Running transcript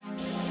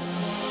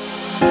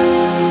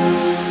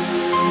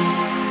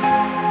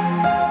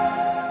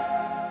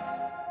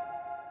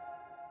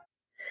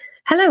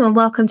Hello and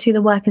welcome to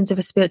the Workings of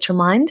a Spiritual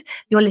Mind.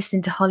 You're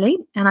listening to Holly,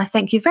 and I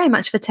thank you very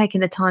much for taking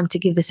the time to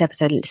give this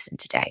episode a listen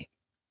today.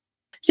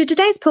 So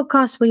today's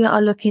podcast, we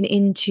are looking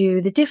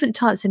into the different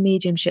types of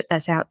mediumship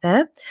that's out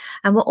there,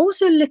 and we're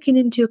also looking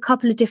into a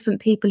couple of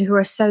different people who are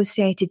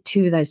associated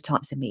to those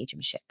types of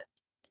mediumship.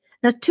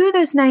 Now, two of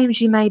those names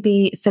you may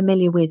be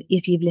familiar with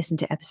if you've listened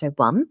to episode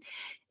 1.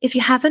 If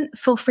you haven't,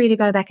 feel free to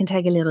go back and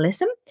take a little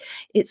listen.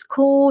 It's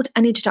called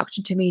An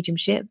Introduction to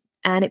Mediumship,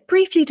 and it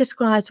briefly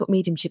describes what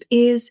mediumship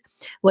is,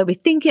 where we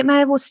think it may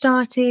have all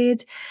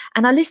started.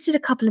 And I listed a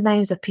couple of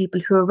names of people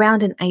who were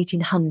around in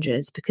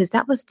 1800s because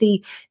that was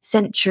the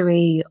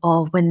century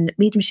of when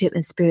mediumship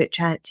and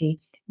spirituality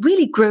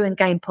really grew and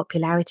gained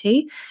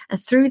popularity. And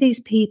through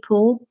these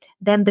people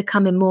then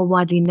becoming more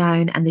widely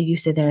known and the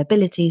use of their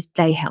abilities,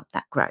 they helped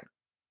that grow.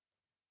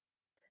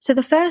 So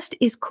the first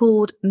is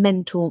called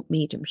mental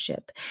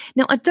mediumship.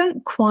 Now, I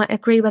don't quite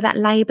agree with that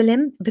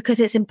labeling because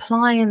it's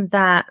implying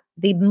that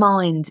the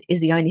mind is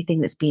the only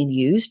thing that's being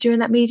used during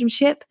that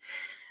mediumship.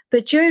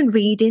 But during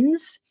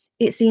readings,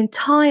 it's the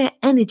entire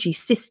energy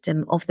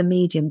system of the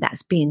medium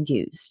that's being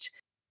used.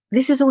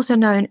 This is also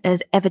known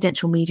as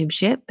evidential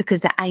mediumship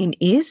because the aim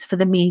is for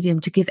the medium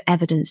to give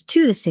evidence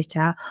to the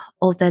sitter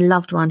of their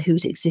loved one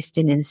who's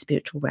existing in the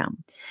spiritual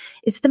realm.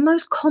 It's the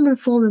most common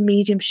form of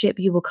mediumship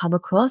you will come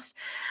across,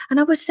 and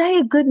I would say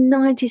a good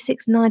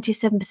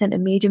 96-97%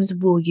 of mediums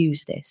will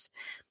use this.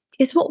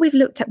 It's what we've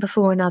looked at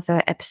before in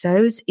other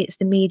episodes. It's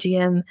the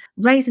medium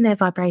raising their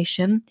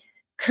vibration,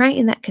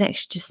 creating that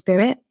connection to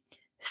spirit,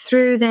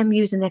 through them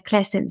using their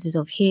clear senses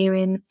of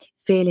hearing,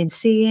 feeling,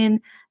 seeing.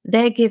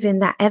 They're giving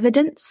that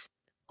evidence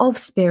of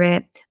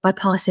spirit by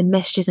passing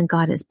messages and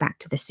guidance back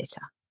to the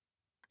sitter.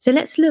 So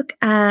let's look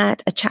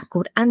at a chap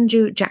called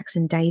Andrew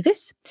Jackson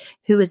Davis,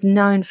 who is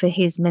known for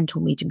his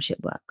mental mediumship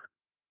work.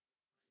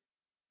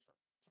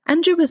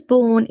 Andrew was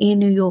born in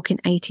New York in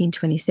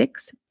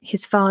 1826.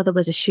 His father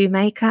was a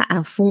shoemaker and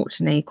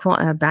unfortunately quite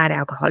a bad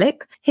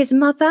alcoholic. His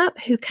mother,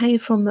 who came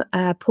from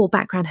a poor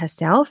background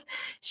herself,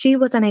 she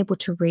was unable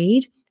to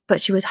read, but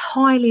she was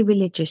highly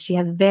religious. She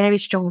had very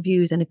strong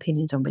views and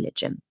opinions on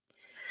religion.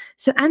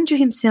 So Andrew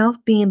himself,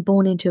 being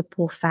born into a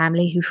poor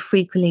family who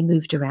frequently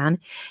moved around,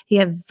 he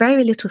had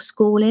very little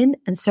schooling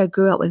and so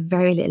grew up with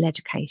very little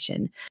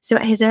education. So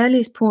at his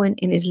earliest point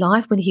in his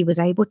life, when he was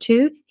able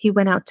to, he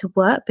went out to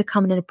work,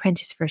 becoming an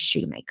apprentice for a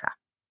shoemaker.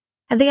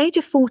 At the age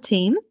of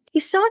 14, he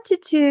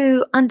started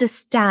to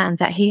understand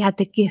that he had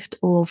the gift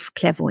of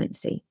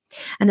clairvoyancy.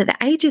 And at the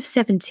age of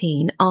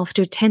 17,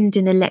 after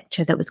attending a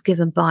lecture that was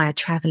given by a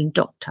traveling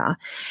doctor,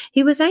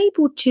 he was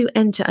able to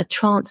enter a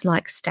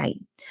trance-like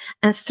state.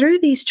 And through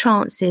these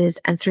trances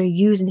and through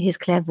using his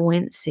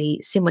clairvoyancy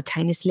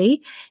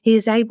simultaneously, he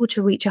is able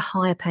to reach a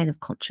higher plane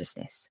of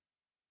consciousness.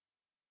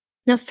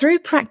 Now, through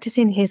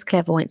practicing his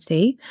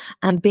clairvoyancy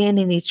and being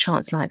in these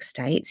trance-like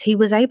states, he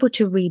was able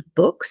to read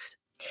books,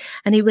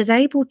 and he was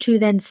able to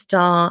then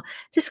start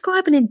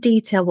describing in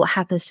detail what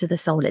happens to the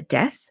soul at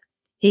death.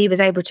 He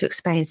was able to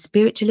explain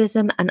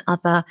spiritualism and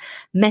other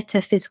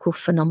metaphysical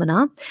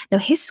phenomena. Now,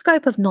 his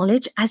scope of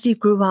knowledge as he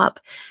grew up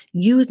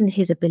using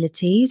his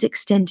abilities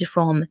extended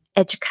from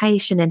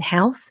education and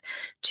health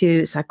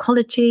to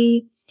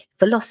psychology,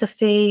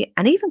 philosophy,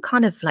 and even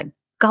kind of like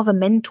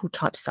governmental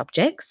type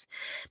subjects.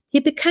 He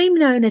became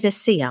known as a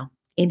seer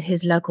in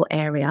his local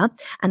area,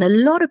 and a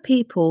lot of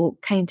people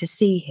came to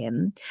see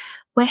him,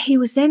 where he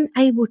was then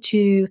able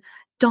to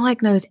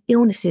diagnose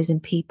illnesses in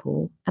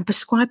people and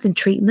prescribe them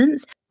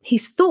treatments.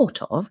 He's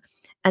thought of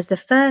as the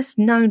first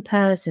known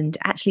person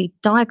to actually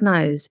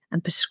diagnose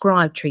and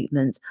prescribe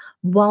treatments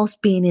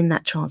whilst being in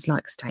that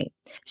trance-like state.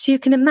 So you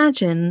can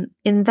imagine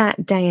in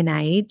that day and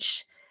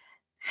age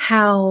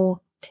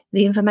how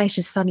the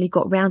information suddenly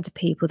got round to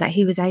people that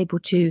he was able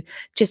to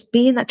just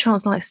be in that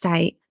trance-like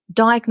state,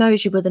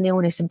 diagnose you with an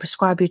illness and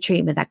prescribe you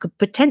treatment that could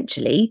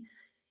potentially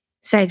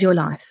save your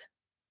life.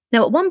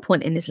 Now, at one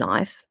point in his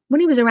life,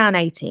 when he was around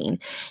 18,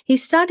 he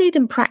studied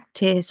and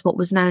practiced what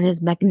was known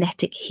as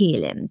magnetic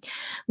healing,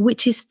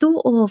 which is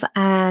thought of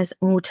as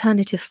an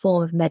alternative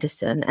form of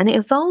medicine. And it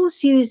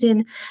involves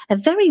using a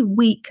very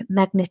weak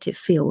magnetic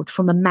field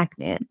from a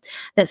magnet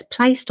that's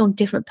placed on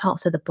different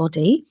parts of the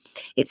body.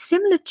 It's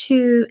similar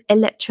to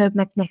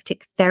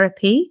electromagnetic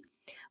therapy,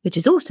 which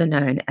is also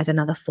known as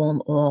another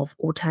form of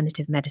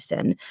alternative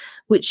medicine,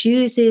 which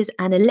uses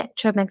an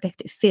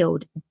electromagnetic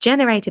field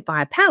generated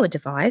by a power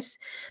device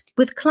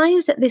with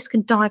claims that this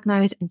can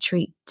diagnose and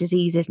treat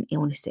diseases and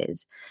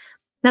illnesses.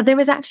 Now, there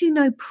is actually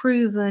no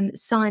proven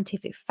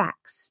scientific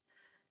facts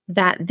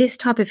that this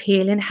type of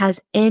healing has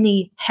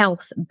any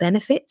health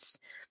benefits.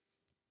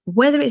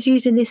 Whether it's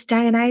used in this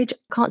day and age,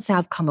 I can't say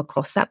I've come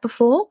across that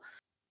before.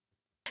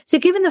 So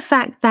given the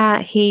fact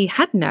that he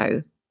had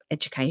no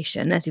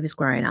education as he was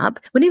growing up,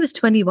 when he was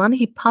 21,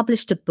 he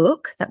published a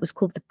book that was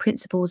called The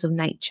Principles of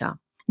Nature.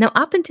 Now,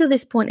 up until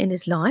this point in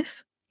his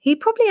life, he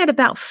probably had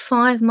about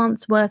 5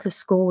 months worth of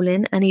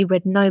schooling and he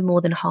read no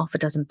more than half a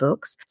dozen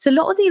books. So a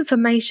lot of the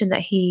information that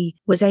he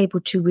was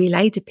able to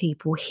relay to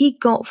people, he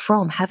got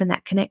from having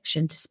that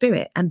connection to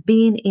spirit and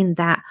being in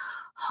that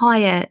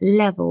higher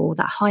level,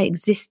 that high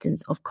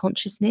existence of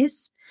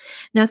consciousness.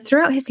 Now,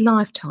 throughout his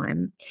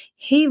lifetime,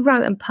 he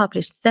wrote and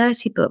published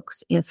 30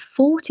 books in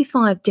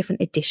 45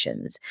 different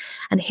editions,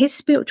 and his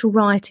spiritual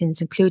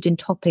writings including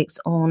topics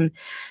on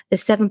the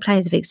 7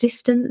 planes of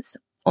existence,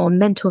 on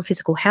mental and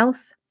physical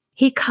health.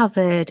 He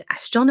covered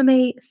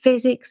astronomy,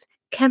 physics,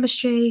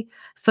 chemistry,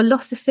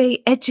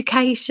 philosophy,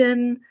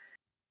 education.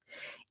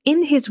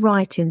 In his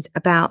writings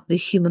about the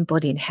human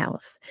body and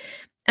health,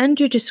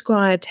 Andrew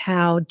described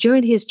how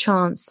during his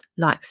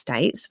trance-like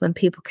states, when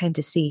people came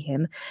to see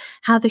him,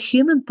 how the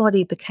human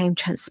body became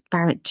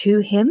transparent to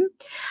him,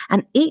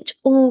 and each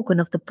organ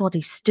of the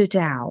body stood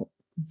out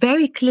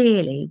very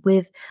clearly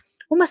with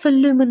almost a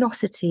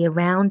luminosity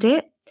around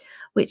it,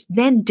 which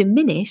then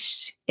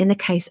diminished in the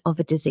case of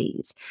a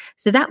disease.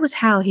 So that was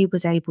how he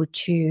was able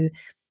to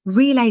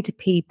relay to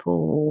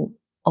people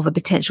of a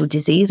potential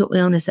disease or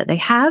illness that they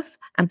have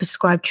and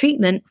prescribe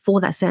treatment for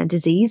that certain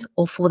disease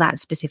or for that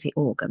specific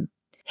organ.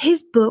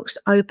 His books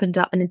opened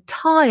up an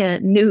entire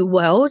new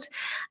world,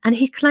 and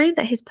he claimed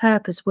that his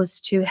purpose was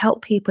to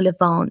help people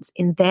advance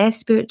in their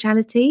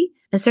spirituality.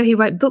 And so he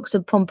wrote books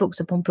upon books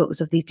upon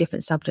books of these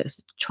different subjects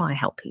to try and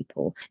help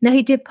people. Now,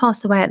 he did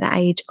pass away at the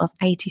age of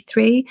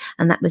 83,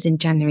 and that was in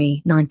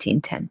January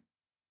 1910.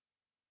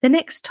 The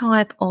next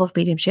type of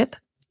mediumship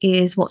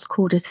is what's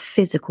called as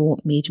physical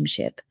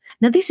mediumship.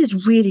 Now, this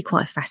is really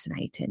quite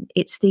fascinating.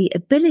 It's the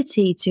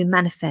ability to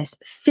manifest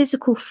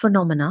physical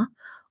phenomena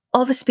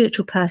of a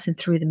spiritual person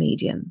through the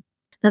medium.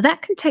 Now,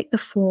 that can take the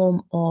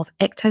form of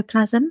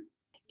ectoplasm.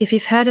 If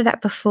you've heard of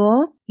that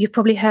before, you've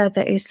probably heard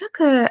that it's like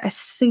a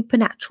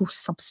supernatural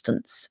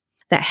substance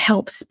that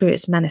helps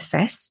spirits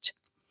manifest.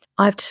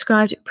 I've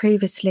described it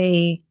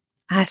previously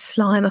as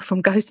Slimer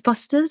from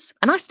Ghostbusters,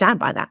 and I stand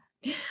by that.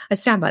 I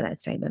stand by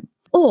that statement.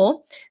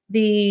 Or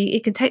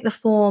it can take the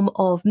form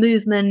of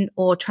movement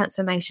or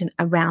transformation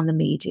around the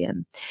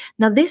medium.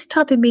 Now, this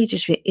type of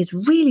mediumship is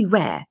really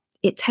rare.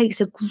 It takes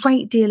a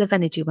great deal of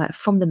energy work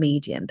from the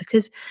medium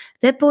because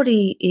their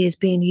body is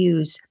being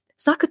used.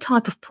 It's like a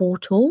type of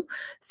portal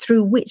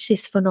through which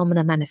this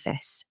phenomena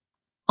manifests.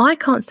 I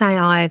can't say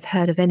I've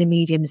heard of any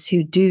mediums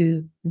who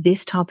do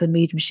this type of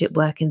mediumship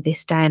work in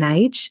this day and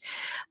age,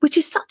 which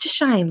is such a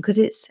shame because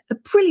it's a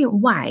brilliant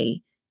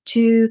way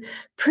to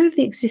prove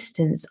the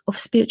existence of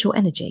spiritual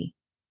energy.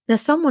 Now,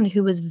 someone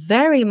who was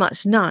very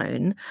much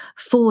known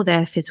for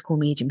their physical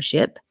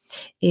mediumship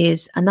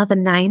is another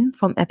name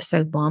from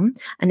episode 1,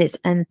 and it's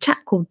a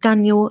chap called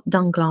Daniel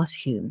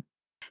Dunglass-Hume.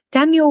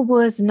 Daniel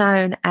was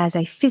known as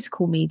a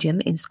physical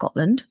medium in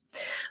Scotland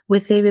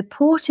with the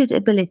reported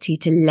ability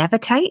to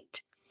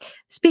levitate,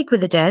 speak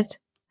with the dead,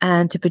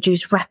 and to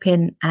produce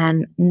rapping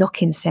and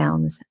knocking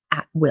sounds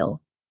at will.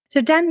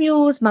 So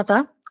Daniel's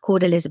mother,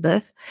 called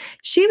Elizabeth,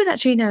 she was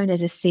actually known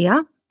as a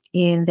seer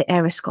in the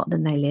area of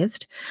Scotland they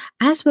lived,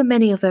 as were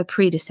many of her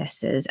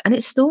predecessors. And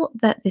it's thought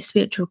that this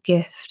spiritual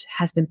gift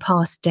has been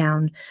passed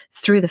down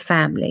through the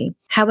family.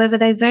 However,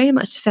 they very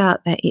much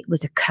felt that it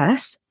was a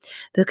curse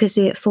because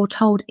it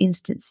foretold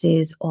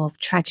instances of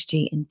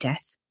tragedy and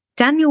death.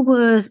 Daniel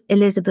was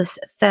Elizabeth's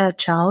third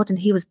child, and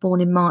he was born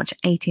in March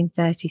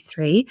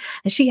 1833,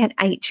 and she had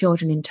 8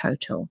 children in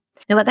total.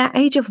 Now, at that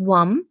age of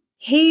 1,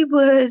 he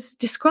was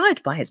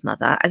described by his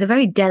mother as a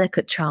very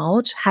delicate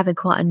child, having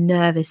quite a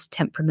nervous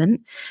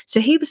temperament. So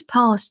he was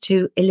passed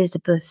to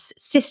Elizabeth's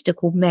sister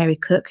called Mary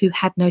Cook, who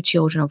had no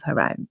children of her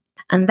own.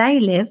 And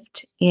they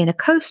lived in a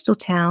coastal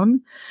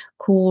town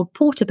called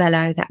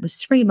Portobello that was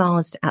 3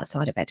 miles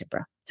outside of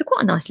Edinburgh. So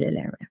quite a nice little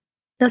area.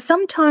 Now,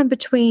 sometime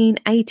between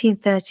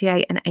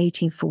 1838 and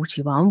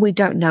 1841, we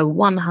don't know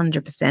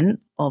 100%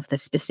 of the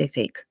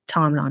specific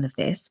timeline of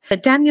this,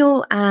 but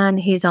Daniel and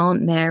his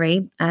Aunt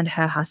Mary and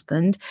her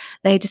husband,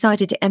 they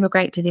decided to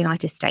emigrate to the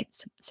United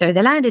States. So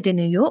they landed in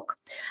New York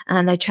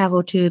and they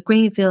travelled to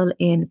Greenville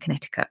in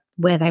Connecticut,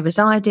 where they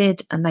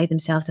resided and made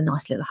themselves a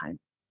nice little home.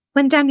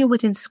 When Daniel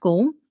was in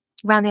school,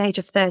 around the age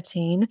of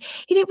 13,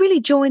 he didn't really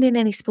join in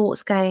any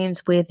sports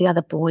games with the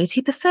other boys.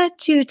 He preferred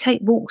to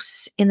take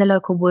walks in the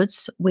local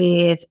woods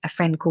with a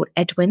friend called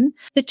Edwin.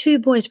 The 2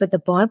 boys read the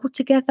Bible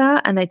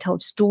together and they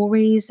told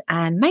stories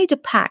and made a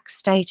pact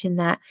stating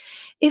that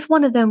if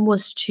one of them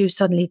was to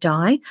suddenly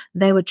die,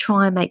 they would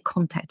try and make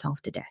contact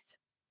after death.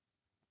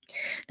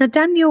 Now,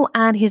 Daniel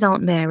and his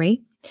Aunt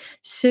Mary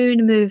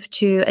soon moved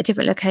to a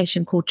different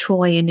location called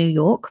Troy in New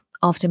York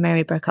after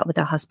Mary broke up with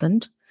her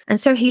husband. And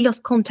so he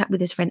lost contact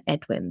with his friend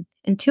Edwin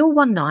until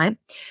one night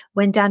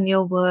when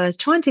Daniel was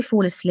trying to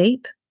fall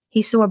asleep.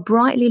 He saw a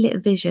brightly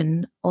lit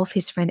vision of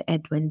his friend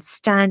Edwin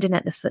standing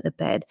at the foot of the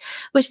bed,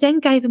 which then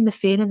gave him the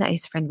feeling that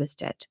his friend was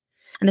dead.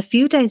 And a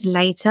few days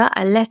later,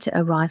 a letter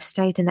arrived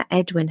stating that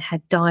Edwin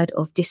had died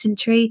of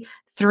dysentery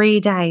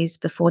 3 days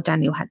before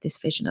Daniel had this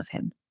vision of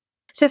him.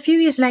 So a few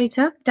years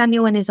later,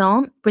 Daniel and his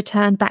aunt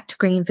returned back to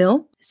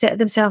Greenville, set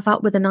themselves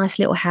up with a nice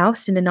little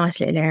house in a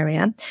nice little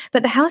area.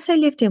 But the house they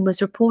lived in was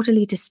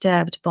reportedly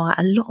disturbed by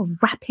a lot of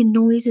rapping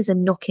noises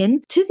and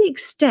knocking, to the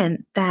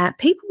extent that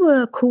people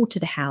were called to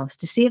the house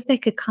to see if they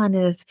could kind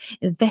of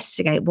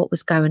investigate what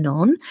was going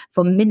on,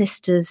 from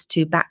ministers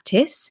to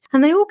Baptists.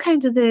 And they all came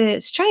to the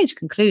strange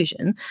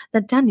conclusion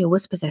that Daniel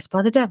was possessed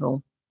by the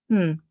devil.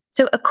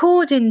 So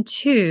according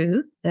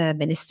to the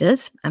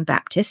ministers and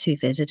Baptists who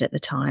visited at the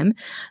time,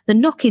 the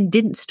knocking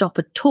didn't stop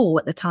at all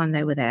at the time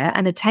they were there,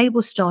 and a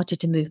table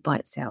started to move by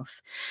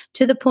itself,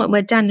 to the point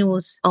where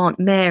Daniel's Aunt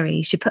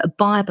Mary, she put a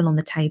Bible on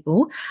the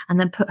table and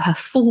then put her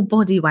full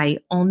body weight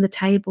on the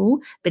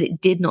table, but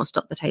it did not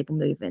stop the table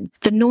moving.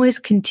 The noise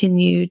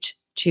continued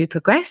to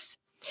progress.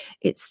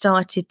 It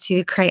started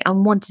to create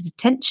unwanted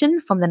attention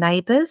from the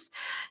neighbours.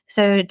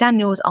 So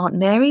Daniel's Aunt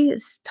Mary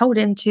told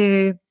him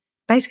to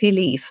basically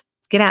leave.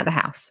 Get out of the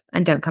house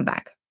and don't come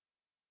back.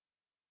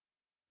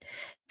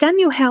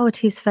 Daniel held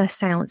his first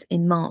seance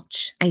in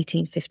March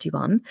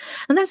 1851,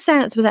 and that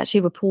seance was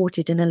actually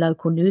reported in a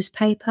local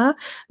newspaper,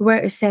 where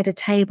it said a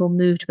table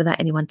moved without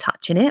anyone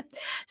touching it.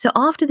 So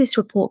after this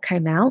report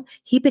came out,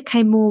 he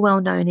became more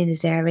well known in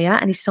his area,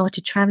 and he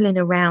started traveling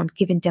around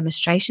giving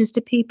demonstrations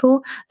to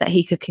people that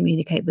he could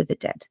communicate with the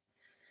dead.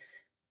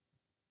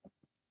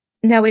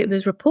 Now, it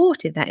was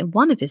reported that in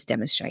one of his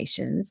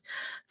demonstrations,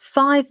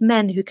 5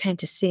 men who came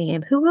to see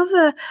him, who were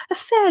of a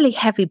fairly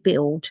heavy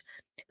build,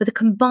 with a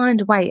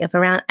combined weight of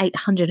around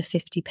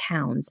 850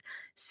 pounds,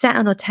 sat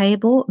on a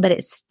table, but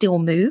it still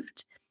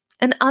moved.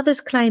 And others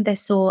claimed they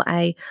saw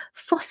a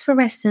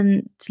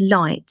phosphorescent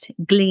light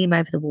gleam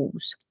over the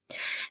walls.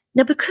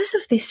 Now, because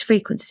of this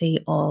frequency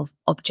of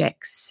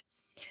objects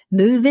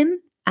moving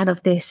and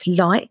of this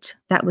light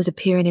that was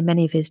appearing in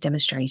many of his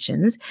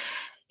demonstrations,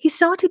 he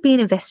started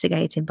being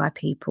investigated by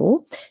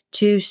people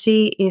to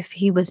see if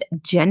he was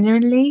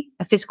genuinely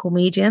a physical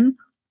medium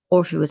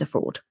or if he was a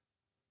fraud.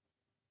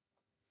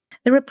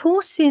 The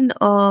reporting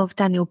of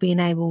Daniel being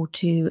able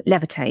to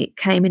levitate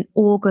came in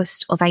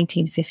August of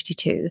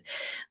 1852,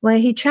 where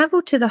he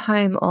travelled to the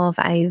home of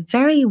a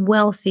very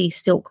wealthy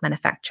silk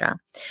manufacturer.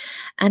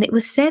 And it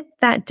was said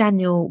that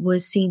Daniel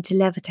was seen to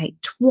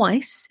levitate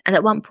twice and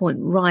at one point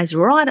rise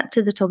right up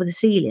to the top of the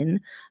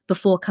ceiling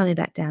before coming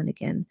back down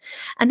again.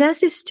 And as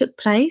this took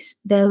place,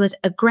 there was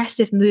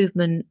aggressive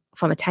movement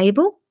from a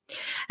table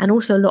and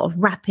also a lot of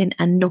rapping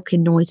and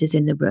knocking noises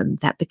in the room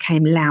that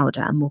became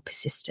louder and more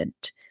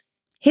persistent.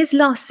 His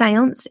last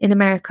seance in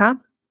America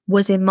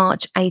was in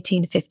March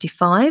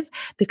 1855,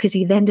 because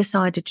he then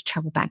decided to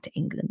travel back to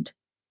England.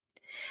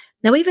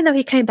 Now, even though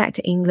he came back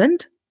to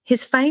England,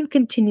 his fame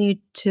continued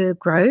to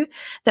grow.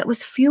 That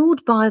was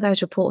fueled by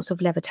those reports of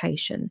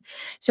levitation.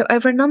 So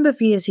over a number of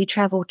years, he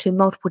travelled to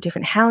multiple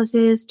different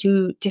houses,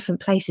 to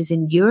different places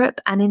in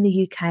Europe and in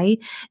the UK,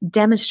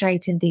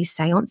 demonstrating these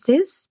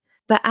seances.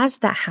 But as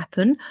that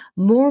happened,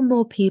 more and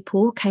more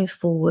people came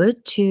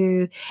forward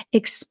to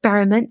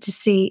experiment to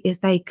see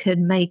if they could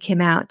make him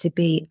out to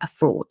be a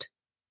fraud.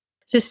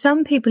 So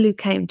some people who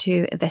came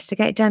to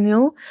investigate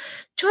Daniel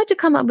tried to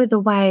come up with a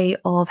way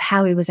of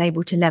how he was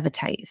able to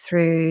levitate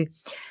through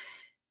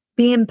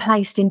being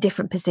placed in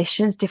different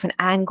positions, different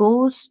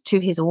angles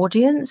to his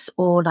audience,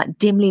 or like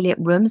dimly lit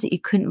rooms that you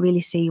couldn't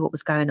really see what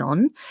was going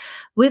on.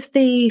 With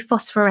the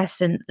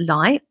phosphorescent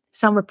light,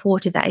 some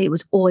reported that it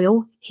was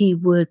oil he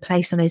would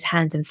place on his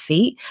hands and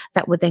feet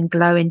that would then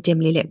glow in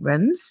dimly lit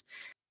rooms.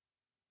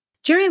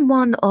 During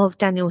one of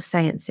Daniel's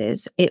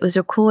seances, it was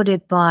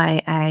recorded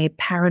by a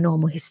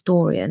paranormal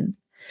historian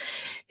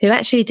who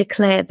actually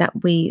declared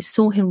that we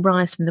saw him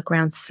rise from the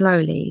ground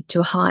slowly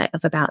to a height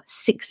of about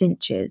 6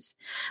 inches,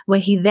 where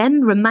he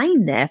then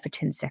remained there for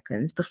 10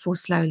 seconds before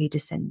slowly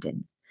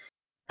descending.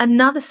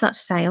 Another such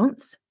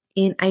seance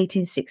in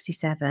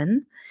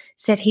 1867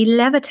 said he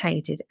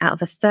levitated out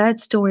of a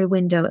 3rd-story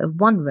window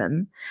of one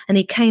room, and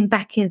he came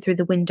back in through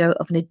the window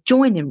of an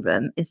adjoining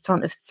room in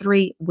front of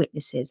 3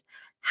 witnesses.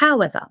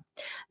 However,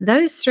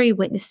 those 3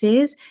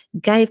 witnesses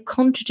gave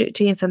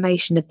contradictory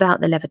information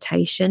about the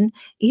levitation,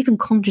 even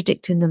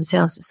contradicting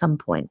themselves at some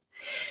point.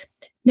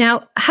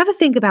 Now, have a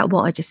think about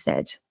what I just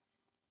said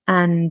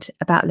and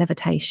about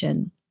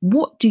levitation.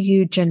 What do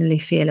you generally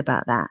feel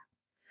about that?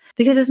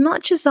 Because as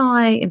much as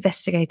I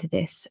investigated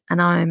this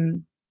and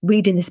I'm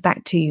reading this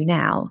back to you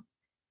now,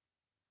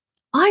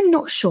 I'm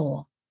not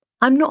sure.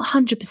 I'm not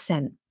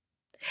 100%.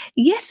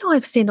 Yes,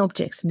 I've seen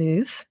objects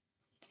move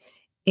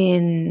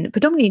in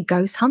predominantly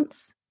ghost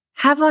hunts.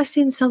 Have I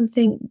seen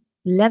something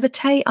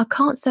levitate? I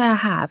can't say I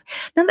have.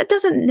 Now, that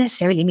doesn't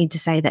necessarily mean to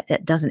say that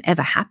it doesn't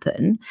ever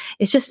happen.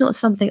 It's just not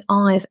something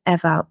I've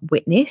ever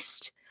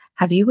witnessed.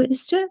 Have you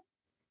witnessed it?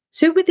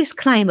 So with this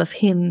claim of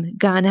him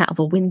going out of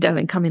a window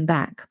and coming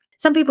back,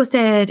 some people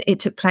said it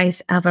took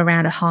place of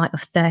around a height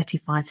of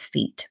 35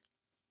 feet.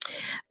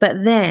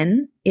 But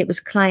then it was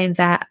claimed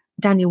that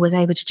Daniel was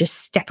able to just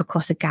step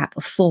across a gap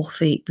of 4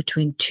 feet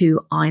between 2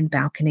 iron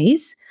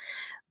balconies,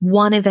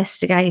 One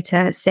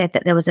investigator said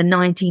that there was a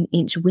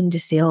 19-inch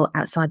windowsill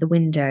outside the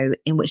window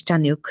in which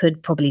Daniel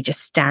could probably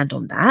just stand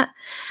on that.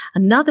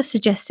 Another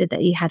suggested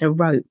that he had a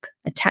rope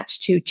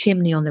attached to a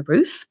chimney on the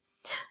roof,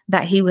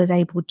 that he was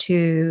able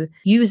to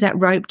use that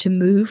rope to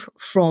move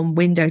from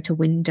window to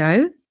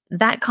window.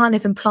 That kind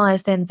of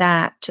implies then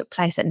that took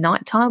place at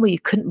night time where you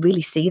couldn't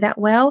really see that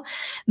well.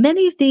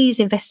 Many of these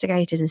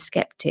investigators and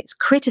skeptics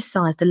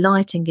criticised the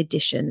lighting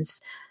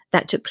additions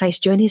that took place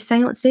during his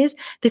seances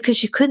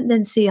because you couldn't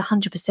then see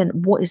 100%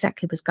 what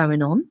exactly was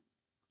going on.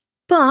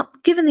 But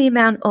given the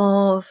amount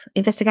of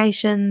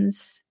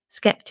investigations,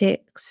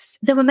 skeptics,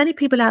 there were many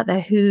people out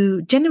there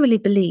who genuinely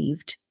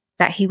believed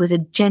that he was a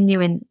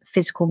genuine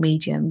physical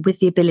medium with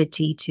the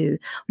ability to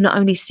not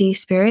only see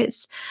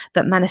spirits,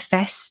 but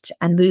manifest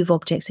and move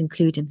objects,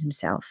 including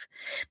himself.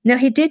 Now,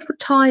 he did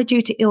retire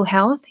due to ill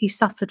health. He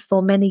suffered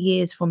for many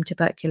years from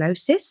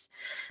tuberculosis.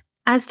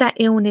 As that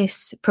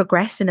illness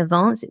progressed and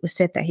advanced, it was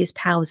said that his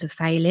powers were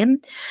failing.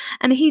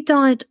 And he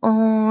died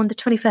on the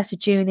 21st of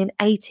June in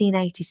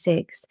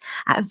 1886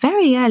 at a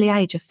very early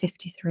age of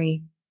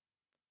 53.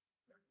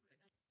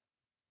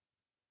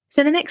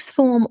 So the next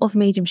form of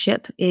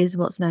mediumship is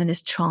what's known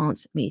as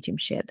trance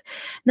mediumship.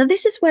 Now,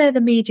 this is where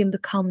the medium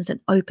becomes an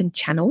open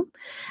channel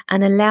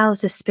and allows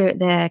the spirit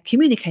they're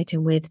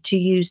communicating with to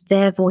use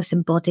their voice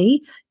and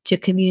body to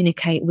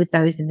communicate with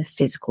those in the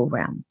physical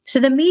realm. So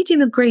the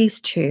medium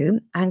agrees to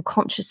and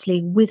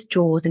consciously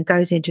withdraws and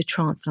goes into a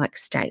trance-like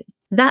state.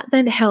 That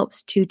then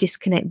helps to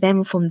disconnect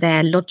them from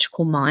their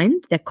logical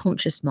mind, their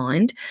conscious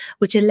mind,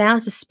 which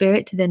allows the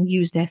spirit to then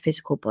use their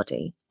physical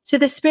body. So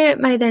the spirit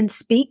may then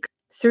speak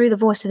through the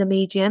voice of the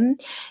medium,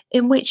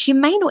 in which you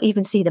may not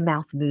even see the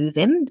mouth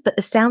moving, but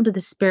the sound of the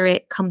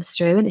spirit comes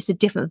through and it's a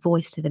different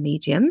voice to the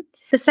medium.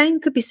 The same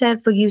could be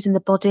said for using the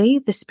body.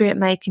 The spirit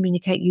may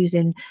communicate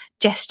using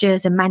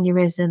gestures and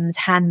mannerisms,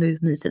 hand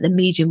movements that the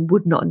medium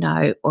would not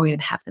know or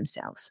even have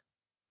themselves.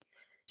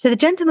 So the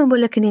gentleman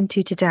we're looking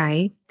into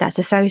today that's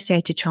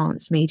associated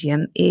trance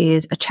medium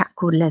is a chap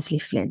called Leslie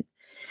Flint.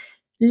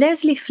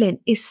 Leslie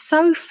Flint is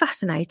so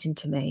fascinating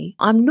to me.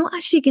 I'm not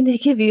actually going to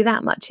give you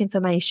that much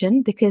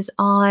information because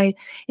I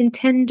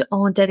intend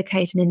on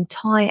dedicating an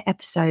entire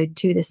episode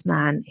to this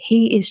man.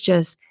 He is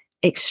just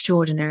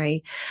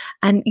extraordinary.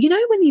 And you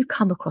know, when you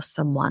come across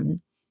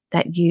someone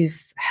that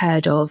you've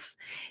heard of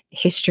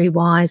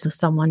history-wise or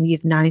someone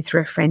you've known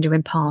through a friend or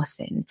in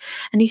passing,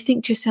 and you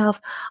think to yourself,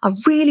 I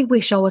really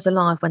wish I was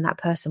alive when that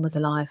person was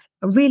alive.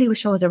 I really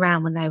wish I was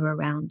around when they were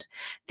around.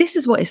 This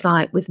is what it's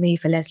like with me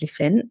for Leslie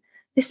Flint.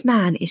 This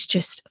man is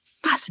just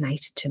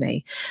fascinating to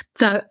me.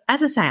 So,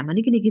 as I say, I'm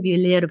only going to give you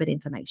a little bit of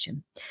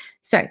information.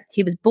 So,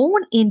 he was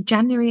born in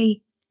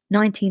January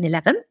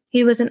 1911.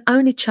 He was an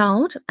only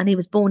child and he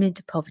was born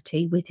into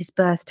poverty, with his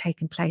birth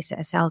taking place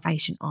at a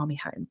Salvation Army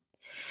home.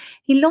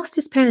 He lost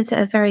his parents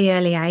at a very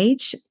early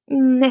age,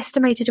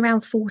 estimated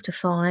around 4 to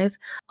 5,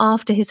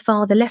 after his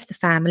father left the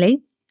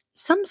family,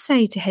 some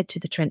say to head to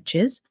the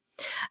trenches.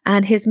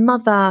 And his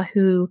mother,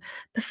 who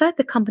preferred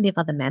the company of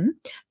other men,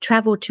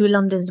 travelled to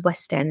London's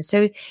West End.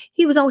 So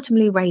he was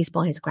ultimately raised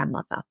by his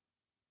grandmother.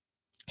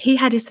 He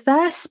had his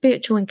first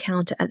spiritual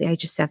encounter at the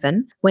age of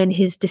 7 when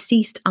his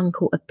deceased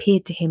uncle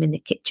appeared to him in the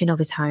kitchen of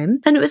his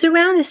home. And it was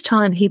around this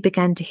time he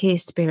began to hear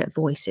spirit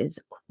voices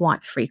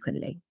quite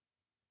frequently.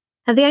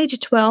 At the age of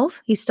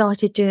 12, he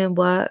started doing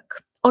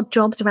work, odd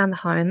jobs around the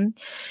home.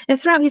 And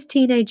throughout his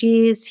teenage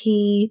years,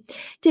 he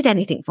did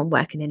anything from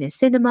working in a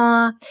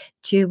cinema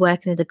to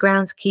working as a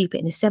groundskeeper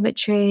in a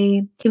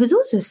cemetery. He was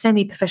also a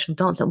semi-professional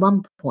dancer at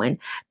one point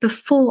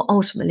before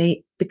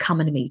ultimately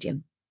becoming a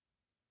medium.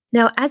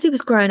 Now, as he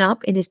was growing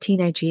up in his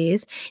teenage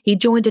years, he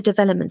joined a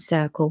development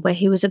circle where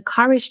he was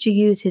encouraged to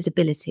use his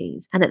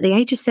abilities. And at the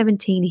age of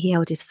 17, he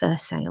held his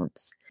first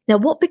seance. Now,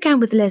 what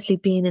began with Leslie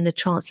being in a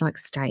trance-like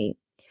state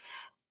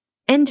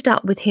ended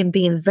up with him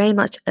being very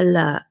much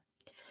alert.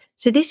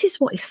 So this is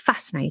what is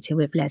fascinating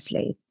with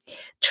Leslie.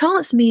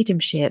 Trance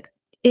mediumship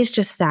is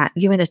just that,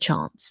 you're in a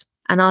trance.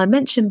 And I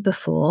mentioned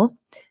before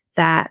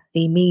that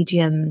the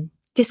medium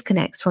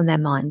disconnects from their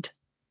mind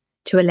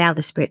to allow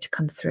the spirit to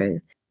come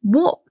through.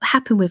 What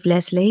happened with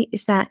Leslie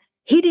is that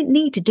he didn't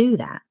need to do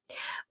that.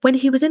 When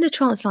he was in a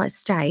trance-like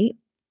state,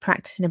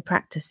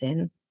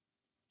 practicing,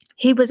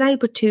 he was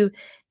able to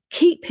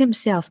keep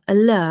himself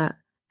alert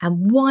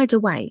and wide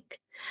awake.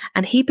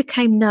 And he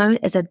became known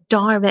as a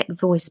direct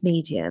voice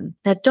medium.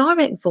 Now,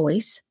 direct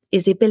voice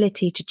is the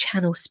ability to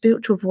channel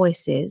spiritual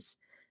voices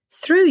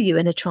through you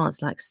in a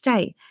trance-like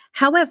state.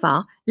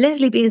 However,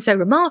 Leslie, being so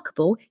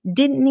remarkable,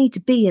 didn't need to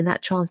be in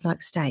that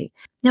trance-like state.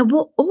 Now,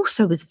 what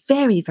also was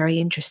very, very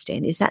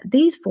interesting is that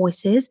these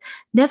voices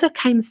never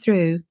came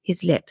through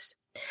his lips.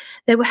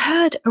 They were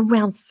heard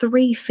around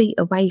 3 feet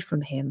away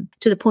from him,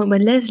 to the point where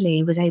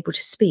Leslie was able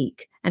to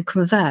speak and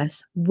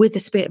converse with the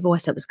spirit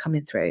voice that was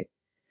coming through.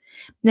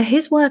 Now,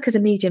 his work as a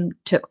medium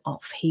took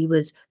off. He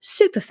was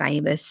super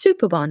famous,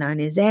 super well known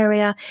in his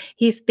area.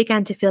 He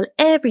began to fill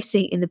every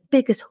seat in the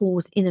biggest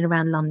halls in and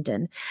around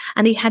London,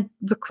 and he had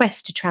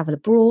requests to travel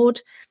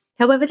abroad.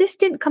 However, this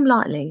didn't come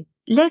lightly.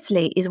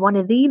 Leslie is one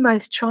of the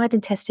most tried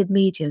and tested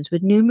mediums,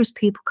 with numerous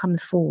people coming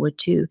forward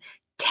to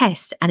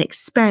test and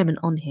experiment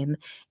on him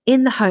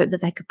in the hope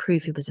that they could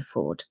prove he was a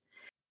fraud.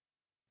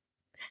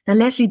 Now,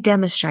 Leslie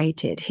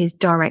demonstrated his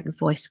direct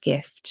voice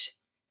gift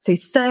through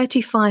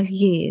 35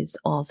 years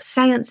of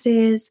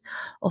seances,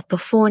 of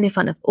performing in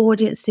front of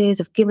audiences,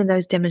 of giving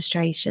those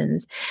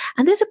demonstrations.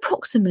 And there's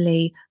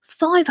approximately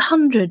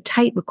 500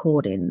 tape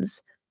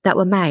recordings that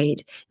were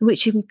made in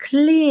which you can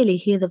clearly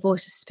hear the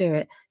voice of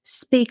spirit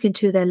speaking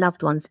to their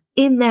loved ones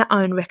in their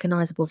own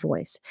recognizable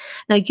voice.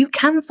 Now, you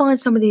can find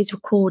some of these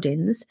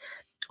recordings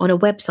on a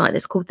website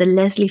that's called the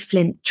Leslie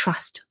Flint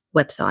Trust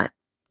website.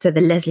 So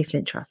the Leslie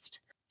Flint Trust.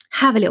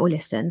 Have a little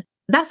listen.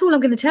 That's all I'm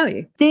going to tell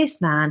you. This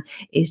man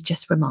is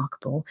just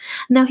remarkable.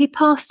 Now, he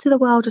passed to the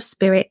world of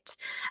spirit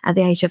at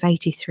the age of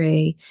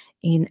 83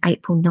 in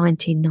April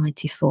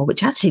 1994,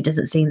 which actually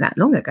doesn't seem that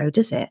long ago,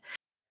 does it?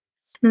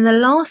 And the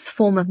last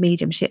form of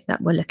mediumship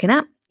that we're looking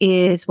at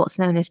is what's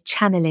known as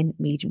channeling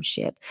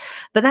mediumship.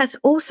 But that's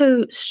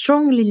also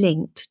strongly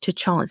linked to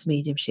trance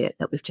mediumship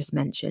that we've just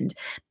mentioned,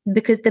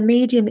 because the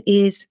medium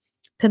is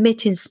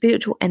permitting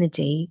spiritual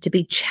energy to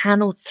be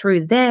channeled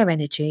through their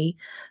energy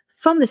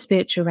from the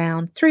spiritual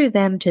realm through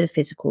them to the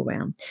physical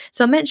realm.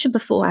 So I mentioned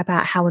before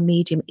about how a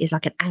medium is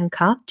like an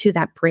anchor to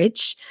that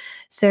bridge.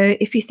 So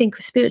if you think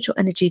of spiritual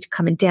energy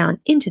coming down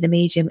into the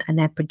medium and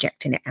they're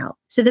projecting it out.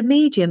 So the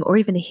medium, or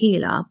even a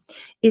healer,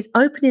 is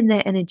opening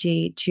their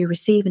energy to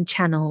receive and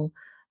channel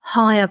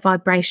higher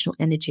vibrational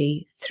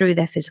energy through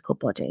their physical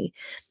body.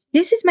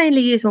 This is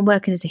mainly used when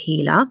working as a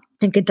healer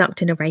and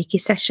conducting a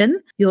Reiki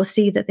session. You'll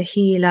see that the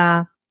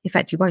healer, in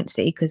fact, you won't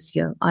see because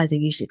your eyes are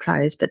usually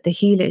closed, but the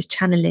healer is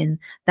channeling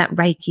that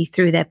Reiki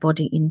through their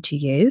body into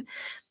you.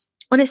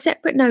 On a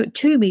separate note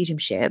to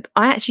mediumship,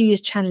 I actually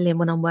use channeling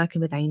when I'm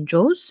working with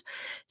angels.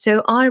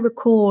 So I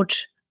record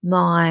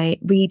my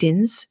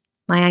readings,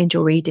 my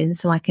angel readings,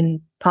 so I can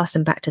pass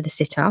them back to the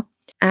sitter.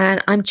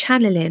 And I'm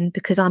channeling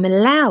because I'm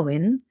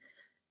allowing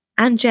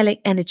angelic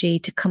energy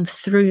to come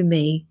through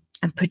me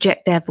and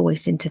project their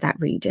voice into that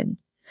reading.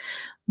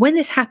 When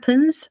this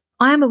happens,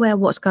 I am aware of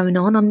what's going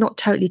on. I'm not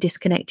totally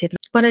disconnected,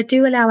 but I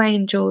do allow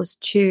angels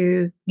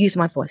to use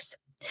my voice.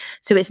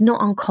 So it's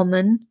not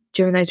uncommon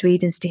during those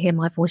readings to hear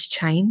my voice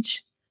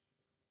change.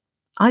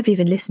 I've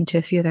even listened to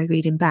a few of those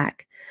reading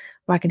back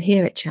where I can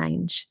hear it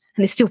change.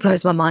 And it still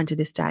blows my mind to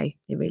this day.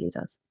 It really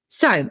does.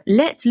 So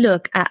let's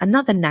look at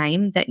another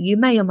name that you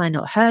may or may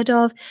not have heard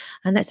of,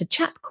 and that's a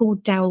chap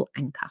called Daryl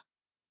Anker.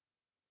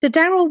 So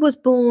Daryl was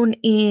born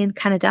in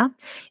Canada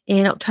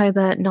in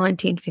October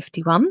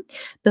 1951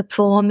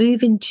 before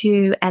moving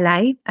to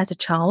LA as a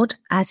child,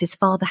 as his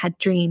father had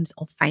dreams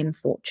of fame and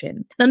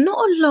fortune. Now, not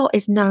a lot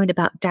is known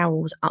about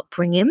Daryl's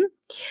upbringing,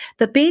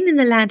 but being in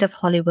the land of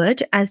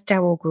Hollywood as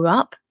Daryl grew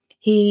up,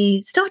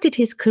 he started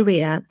his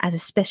career as a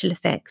special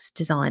effects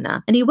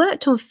designer, and he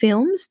worked on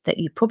films that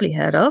you probably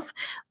heard of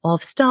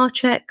Star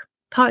Trek,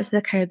 Pirates of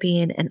the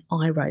Caribbean, and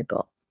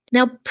iRobot.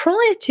 Now,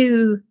 prior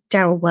to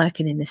Daryl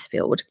working in this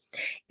field,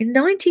 in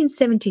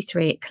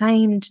 1973, it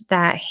claimed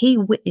that he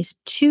witnessed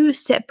 2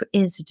 separate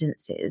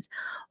incidences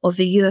of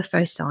a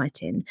UFO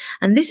sighting,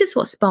 and this is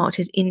what sparked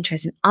his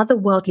interest in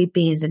otherworldly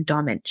beings and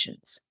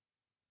dimensions.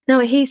 Now,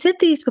 he said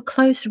these were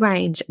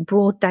close-range,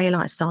 broad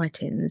daylight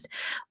sightings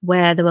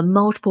where there were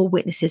multiple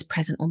witnesses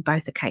present on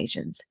both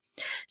occasions.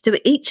 So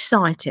at each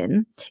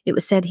sighting, it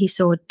was said he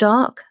saw a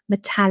dark,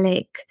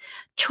 metallic,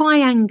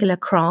 triangular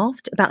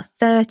craft about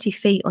 30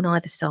 feet on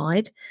either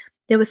side.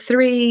 There were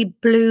 3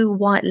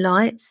 blue-white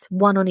lights,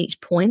 one on each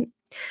point,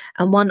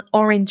 and 1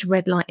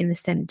 orange-red light in the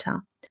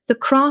centre. The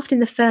craft in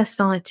the first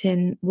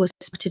sighting was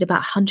spotted about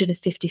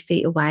 150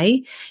 feet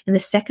away. In the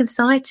second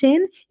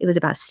sighting, it was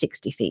about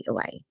 60 feet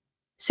away.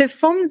 So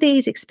from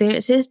these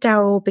experiences,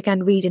 Daryl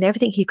began reading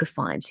everything he could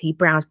find. He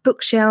browsed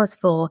bookshelves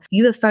for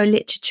UFO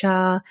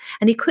literature,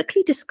 and he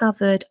quickly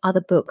discovered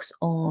other books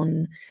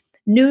on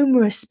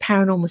numerous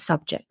paranormal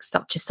subjects,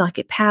 such as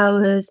psychic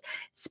powers,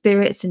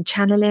 spirits, and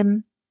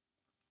channeling.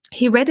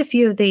 He read a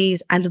few of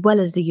these as well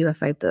as the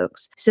UFO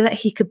books so that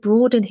he could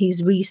broaden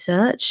his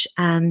research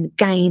and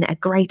gain a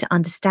greater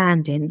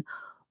understanding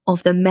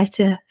of the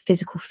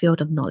metaphysical field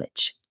of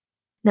knowledge.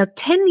 Now,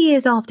 10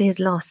 years after his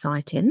last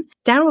sighting,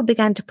 Daryl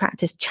began to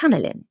practice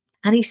channeling,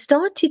 and he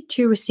started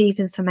to receive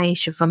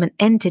information from an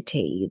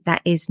entity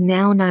that is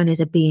now known as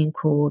a being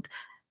called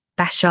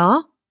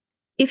Bashar.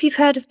 If you've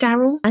heard of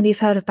Daryl and you've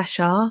heard of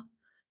Bashar,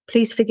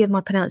 please forgive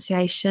my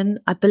pronunciation.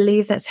 I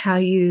believe that's how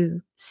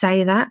you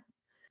say that.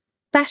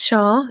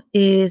 Bashar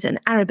is an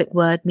Arabic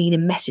word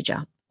meaning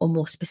messenger, or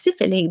more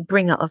specifically,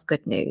 bringer of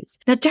good news.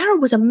 Now,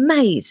 Daryl was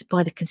amazed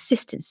by the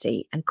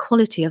consistency and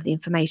quality of the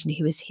information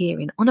he was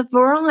hearing on a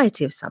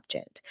variety of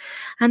subjects.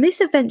 And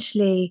this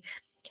eventually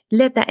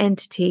led that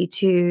entity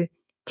to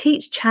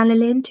teach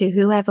channeling to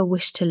whoever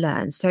wished to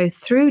learn. So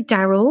through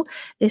Daryl,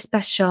 this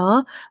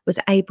Bashar was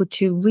able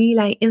to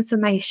relay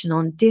information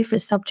on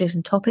different subjects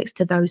and topics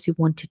to those who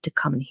wanted to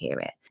come and hear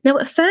it. Now,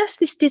 at first,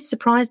 this did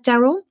surprise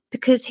Daryl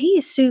because he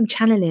assumed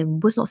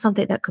channeling was not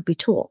something that could be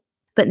taught.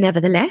 But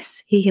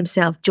nevertheless, he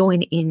himself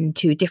joined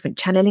into different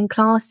channeling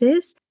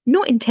classes.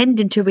 not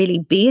intending to really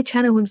be a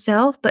channel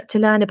himself, but to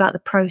learn about the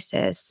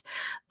process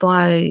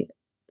by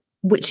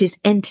which his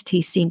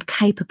entity seemed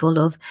capable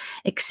of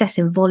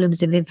accessing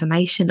volumes of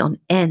information on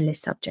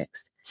endless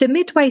subjects. So,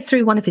 midway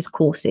through one of his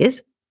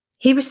courses,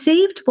 he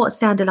received what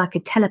sounded like a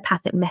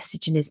telepathic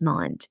message in his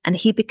mind, and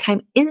he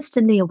became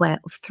instantly aware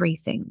of three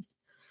things.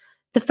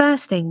 The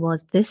first thing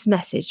was this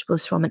message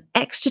was from an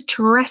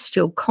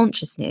extraterrestrial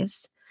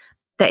consciousness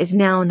that is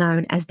now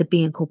known as the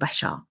being called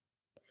Bashar.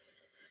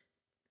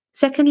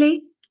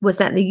 Secondly, was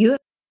that the UFO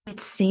he'd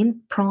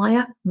seen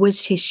prior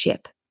was his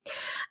ship,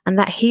 and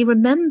that he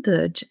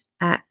remembered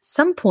at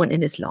some point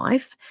in his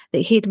life that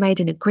he had made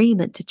an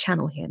agreement to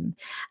channel him.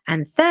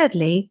 And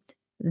thirdly,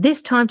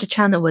 this time to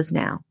channel was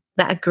now.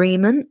 That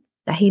agreement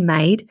that he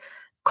made,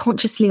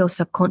 consciously or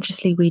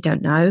subconsciously, we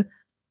don't know,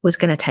 was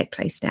going to take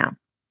place now.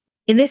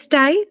 In this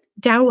day,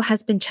 Daryl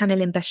has been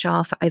channeling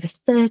Bashar for over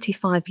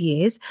 35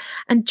 years.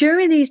 And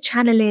during these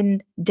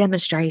channeling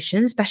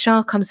demonstrations,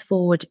 Bashar comes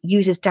forward,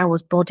 uses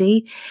Daryl's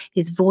body,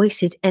 his voice,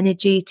 his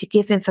energy to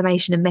give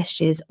information and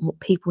messages on what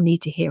people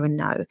need to hear and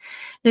know.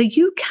 Now,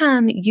 you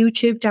can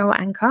YouTube Daryl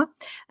Anchor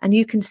and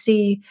you can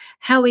see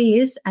how he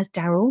is as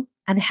Daryl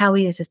and how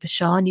he is as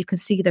Bashar, and you can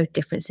see those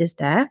differences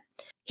there.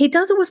 He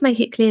does always make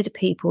it clear to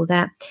people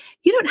that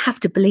you don't have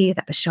to believe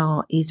that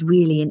Bashar is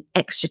really an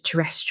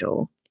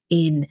extraterrestrial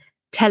in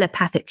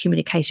telepathic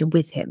communication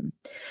with him.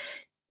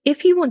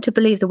 If you want to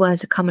believe the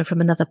words are coming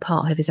from another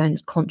part of his own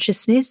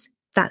consciousness,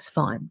 that's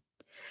fine.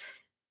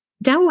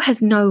 Daryl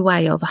has no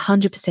way of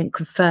 100%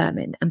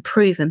 confirming and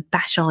proving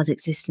Bashar's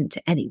existence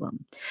to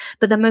anyone.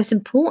 But the most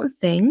important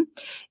thing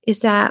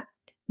is that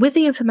with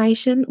the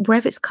information,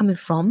 wherever it's coming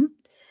from,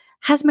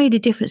 has made a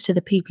difference to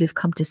the people who've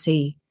come to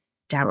see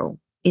Daryl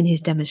in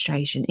his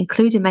demonstration,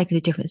 including making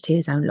a difference to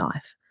his own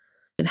life.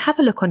 And have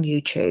a look on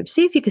YouTube,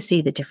 see if you can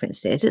see the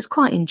differences. It's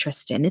quite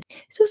interesting.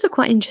 It's also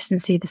quite interesting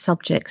to see the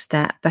subjects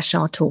that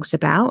Bashar talks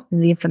about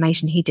and the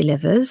information he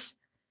delivers.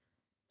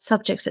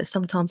 Subjects that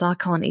sometimes I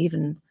can't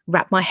even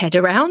wrap my head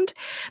around.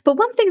 But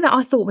one thing that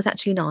I thought was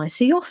actually nice,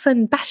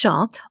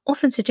 Bashar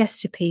often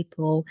suggests to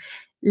people,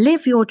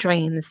 live your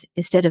dreams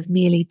instead of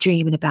merely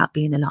dreaming about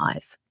being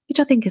alive, which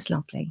I think is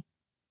lovely.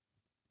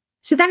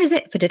 So that is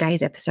it for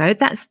today's episode.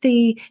 That's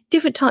the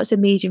different types of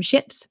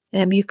mediumships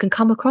you can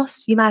come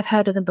across. You may have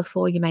heard of them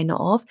before, you may not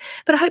have.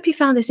 But I hope you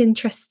found this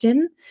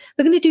interesting.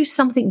 We're going to do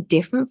something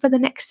different for the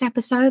next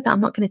episode that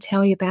I'm not going to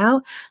tell you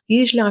about.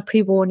 Usually I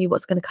pre-warn you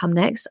what's going to come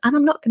next, and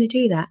I'm not going to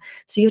do that.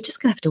 So you're just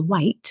going to have to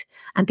wait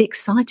and be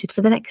excited for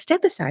the next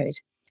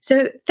episode.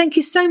 So thank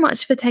you so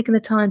much for taking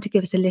the time to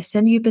give us a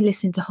listen. You've been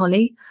listening to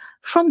Holly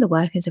from the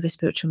Workings of a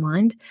Spiritual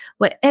Mind.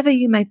 Wherever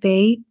you may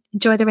be,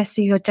 enjoy the rest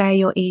of your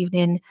day or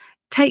evening.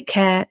 Take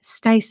care,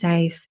 stay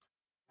safe,